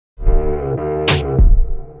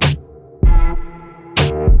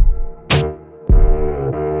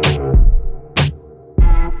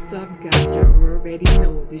already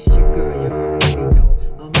know this your girl, you already know.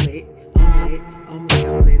 I'm lit, I'm lit, I'm lit,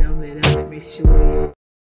 I'm lit, I'm lit, I'm lit. Make sure you.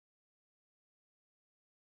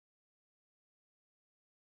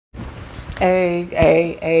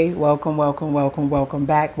 Hey, welcome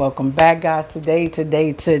back, guys. Today,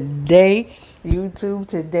 YouTube,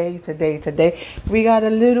 today, we got a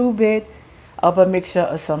little bit of a mixture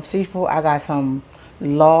of some seafood. I got some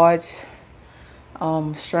large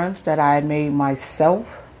shrimps that I made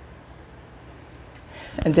myself.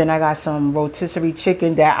 And then I got some rotisserie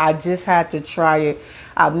chicken that I just had to try it.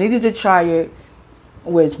 I needed to try it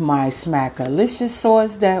with my Smackalicious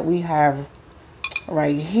sauce that we have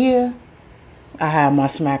right here. I have my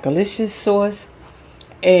Smackalicious sauce.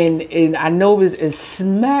 And I know it's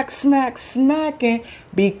smacking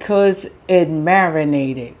because it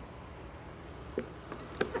marinated.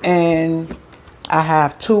 And I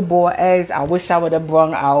have 2 boiled eggs. I wish I would have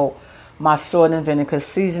brought out my salt and vinegar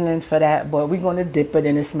seasonings for that, but we're going to dip it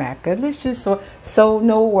in the Smackalicious sauce. So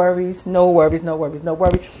no worries. So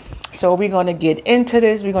we're going to get into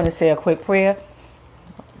this. We're going to say a quick prayer.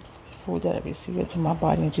 Food that I receive it to my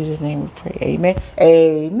body in Jesus' name we pray.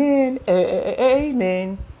 Amen.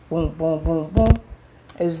 Amen. Boom.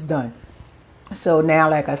 It's done. So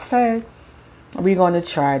now, like I said, we're going to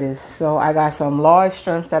try this. So I got some large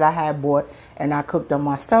shrimps that I had bought and I cooked them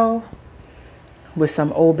myself with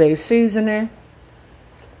some Old Bay seasoning.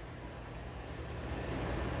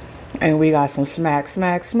 And we got some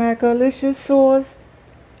Smackalicious sauce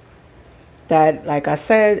that, like I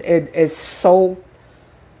said, it is soaked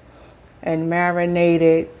and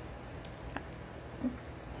marinated.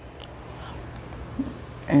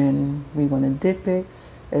 And we're going to dip it.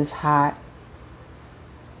 It's hot.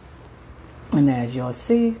 And as you'll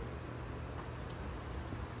see,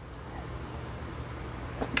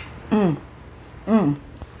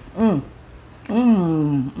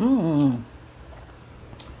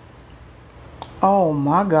 oh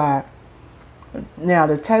my God. Now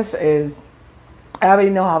the test is, I already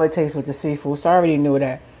know how it tastes with the seafood, so I already knew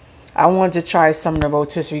that. I wanted to try some of the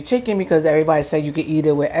rotisserie chicken because everybody said you could eat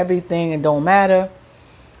it with everything and don't matter.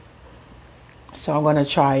 So I'm gonna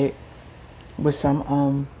try it with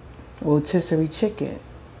some rotisserie chicken.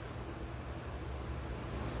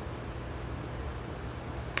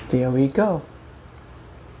 There we go.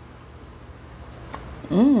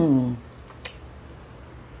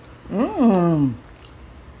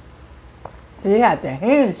 They got the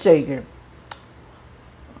handshaker.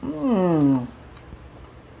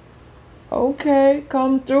 Okay,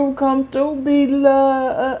 come through, be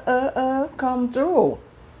love, come through.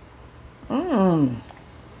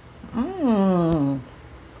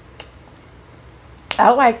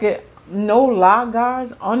 I like it. No lie,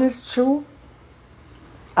 guys. Honest truth.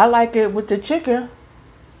 I like it with the chicken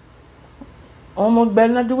almost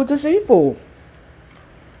better than I do with the seafood.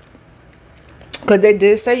 Because they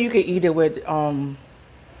did say you could eat it with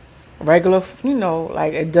regular,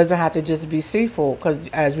 like it doesn't have to just be seafood. Because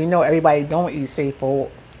as we know, everybody don't eat seafood.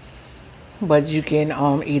 But you can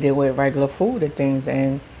eat it with regular food and things.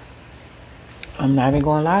 And I'm not even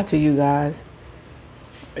going to lie to you guys.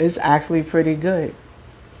 It's actually pretty good.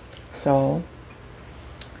 So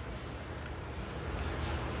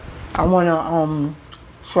I want to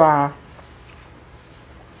try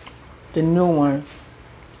the new one,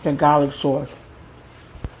 the garlic sauce.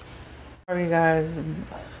 Sorry guys,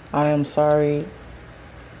 I am sorry,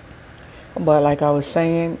 but like I was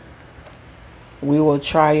saying, we will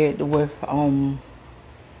try it with a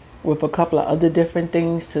couple of other different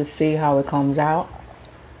things to see how it comes out.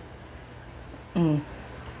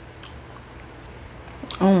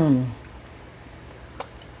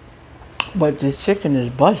 But this chicken is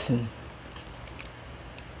busting.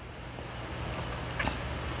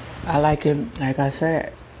 I like it, like I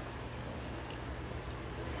said.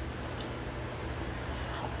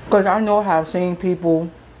 Because I know I've seen people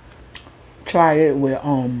try it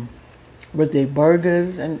with their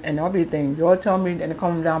burgers and everything. Y'all tell me in the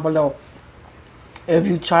comments down below if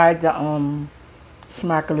you tried the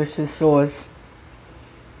Smackalicious sauce.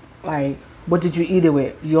 Like, what did you eat it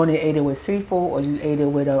with? You only ate it with seafood, or you ate it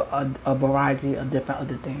with a variety of different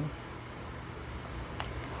other things?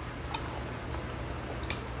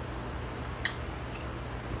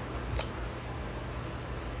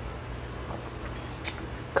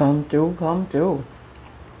 Come through.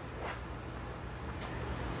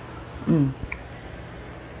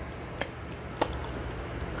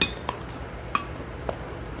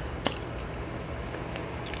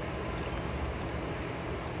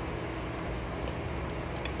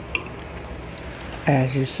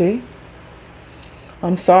 As you see,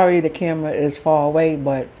 I'm sorry the camera is far away,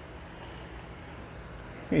 but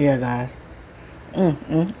yeah, guys, Mm,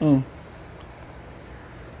 mm, mm.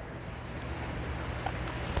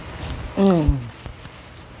 Mm.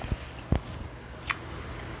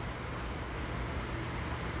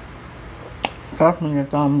 Definitely a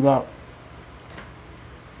thumbs up.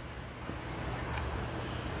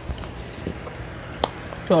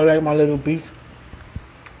 So I like my little beef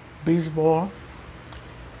ball.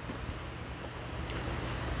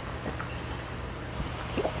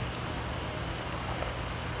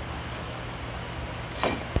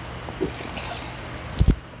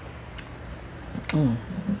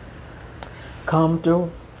 Come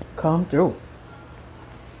through. Come through.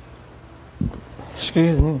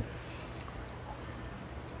 Excuse me.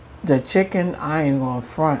 The chicken, I ain't gonna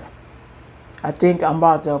front. I think I'm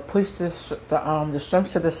about to push the shrimp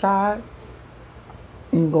to the side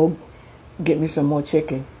and go get me some more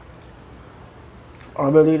chicken. I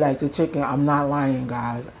really like the chicken. I'm not lying,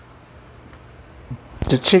 guys.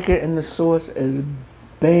 The chicken in the sauce is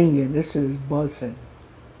banging. This is buzzing.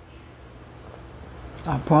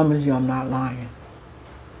 I promise you I'm not lying.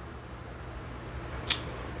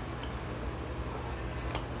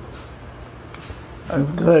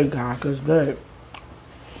 It's good, guys. It's good.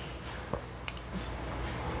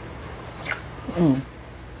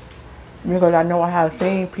 Because I know I have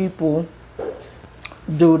seen people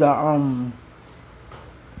do the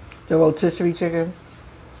rotisserie chicken,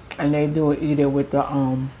 and they do it either with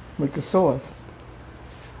the sauce.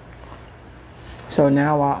 So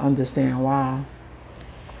now I understand why.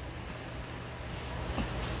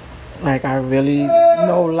 Like, I really,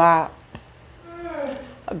 no lie,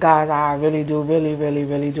 guys, I really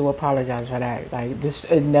do apologize for that. Like, this,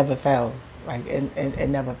 it never fails. Like, it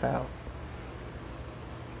never fails.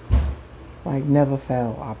 Like, never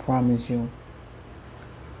fail, I promise you.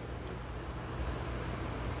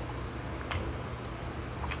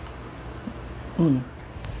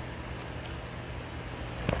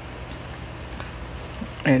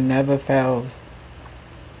 It never fails.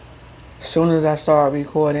 As soon as I start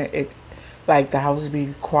recording, it, like, the house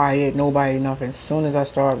be quiet, nobody, nothing. As soon as I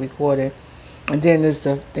start recording, and then there's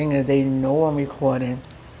the thing that they know I'm recording,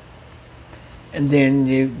 and then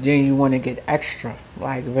you want to get extra.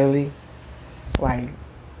 Like, really? Like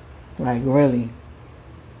really?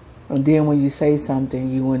 And then when you say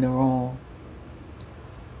something, you in the wrong.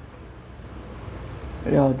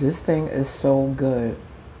 Yo, this thing is so good.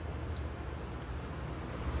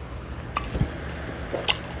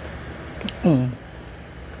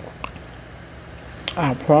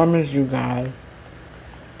 I promise you guys,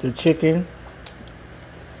 the chicken,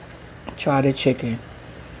 try the chicken.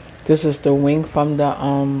 This is the wing from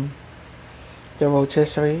the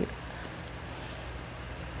rotisserie.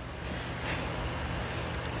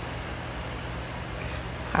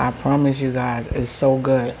 I promise you guys, it's so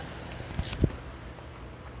good.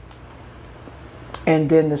 And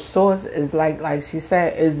then the sauce is like she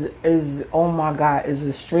said, is oh my God, is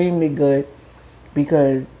extremely good,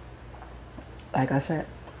 because like I said,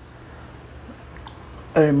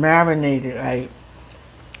 it marinated.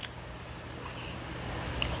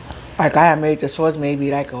 Like I had made the sauce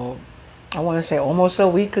maybe I want to say almost a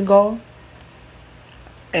week ago,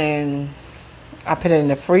 and I put it in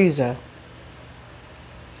the freezer.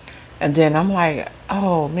 And then I'm like,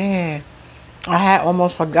 oh man, I had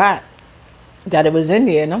almost forgot that it was in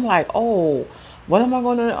there. And I'm like, oh, what am I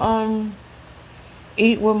gonna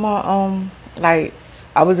eat with my like,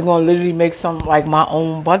 I was gonna literally make some like my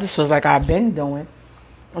own butter sauce like I've been doing.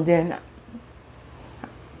 And then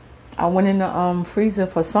I went in the freezer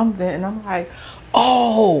for something, and I'm like,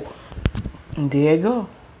 oh, and there you go.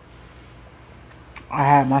 I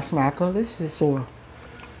had my Smackalicious sauce.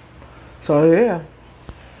 So yeah.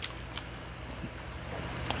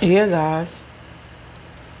 Yeah, guys.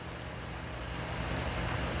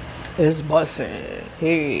 It's bussin'.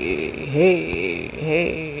 Hey.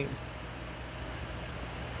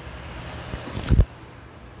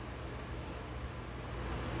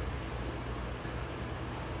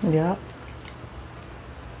 Yeah.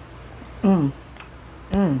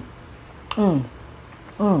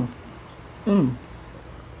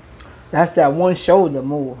 That's that one shoulder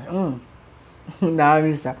move. Nah, let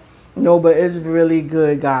me stop. No, but it's really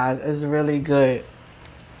good, guys. It's really good.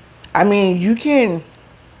 I mean, you can,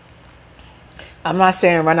 I'm not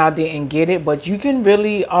saying run out there and get it, but you can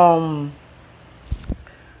really kind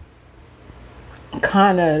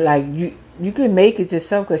of like you can make it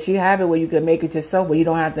yourself, because she have it where you can make it yourself, but you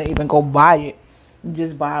don't have to even go buy it. You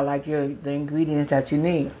just buy like the ingredients that you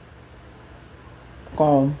need.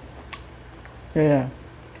 Yeah.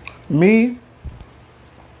 Me,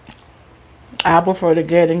 I prefer to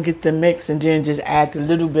get the mix and then just add a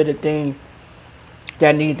little bit of things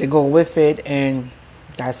that need to go with it, and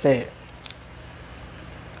that's it.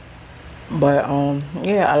 But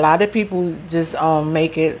yeah, a lot of people just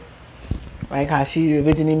make it like how she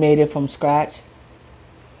originally made it from scratch.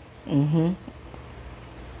 Mhm.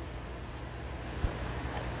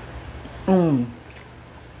 Mm.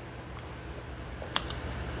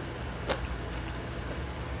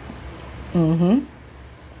 Mhm.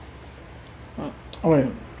 Wait,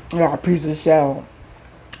 I got a piece of shell.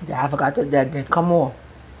 Yeah, I forgot that didn't come off.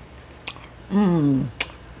 Mm.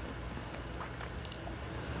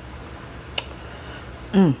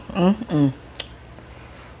 Mm. Mm. Mm.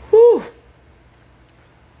 Whew.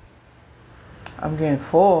 I'm getting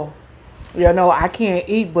full. You know, I can't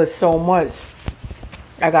eat but so much.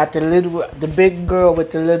 I got the big girl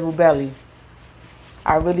with the little belly.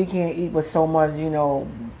 I really can't eat but so much, you know,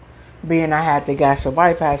 being I had the gastric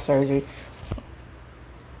bypass surgery.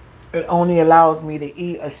 It only allows me to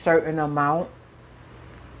eat a certain amount.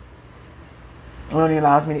 It only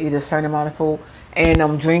allows me to eat a certain amount of food. And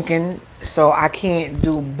I'm drinking, so I can't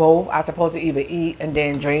do both. I'm supposed to either eat and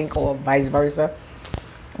then drink or vice versa.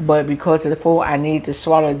 But because of the food, I need to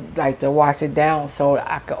swallow, like to wash it down. So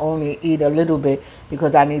I could only eat a little bit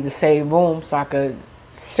because I need to save room so I could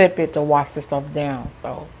sip it to wash the stuff down.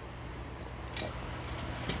 So.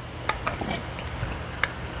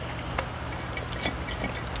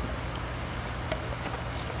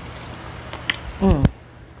 Mm.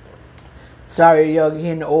 Sorry, y'all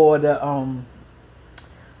getting all the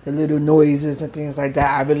little noises and things like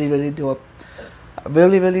that. I really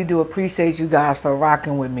do appreciate you guys for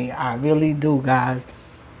rocking with me. I really do, guys.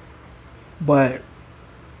 But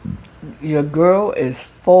your girl is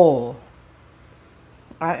full.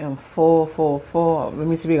 I am full. Let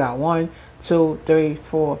me see. We got 1, 2, 3,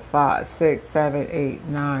 4, 5, 6, 7, 8,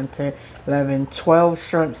 9, 10, 11, 12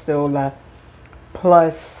 shrimp still left,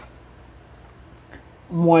 plus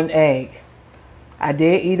 1 egg. I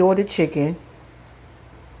did eat all the chicken.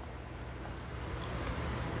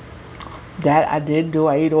 That I did do.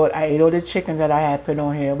 I ate all the chicken that I had put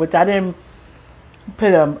on here, which I didn't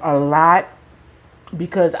put a lot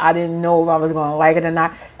because I didn't know if I was gonna like it or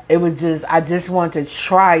not. It was just I just wanted to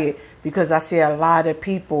try it because I see a lot of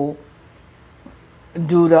people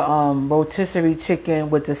do the rotisserie chicken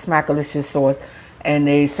with the Smackalicious sauce, and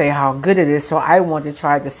they say how good it is. So I want to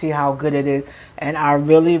try to see how good it is, and I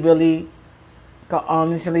really can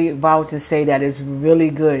honestly vouch to say that it's really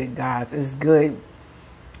good, guys. It's good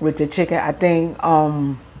with the chicken. I think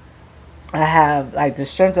I have like the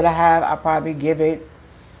shrimp that I have. I probably give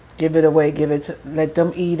it away, let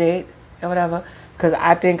them eat it or whatever. Because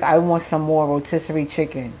I think I want some more rotisserie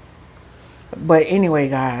chicken. But anyway,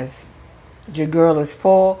 guys, your girl is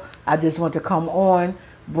full. I just want to come on,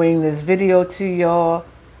 bring this video to y'all.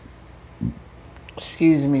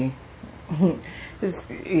 Excuse me.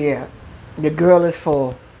 Yeah, your girl is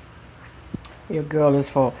full. Your girl is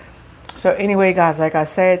full. So anyway, guys, like I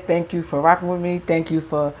said, thank you for rocking with me. Thank you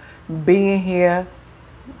for being here.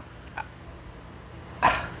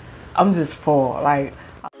 I'm just full. Like,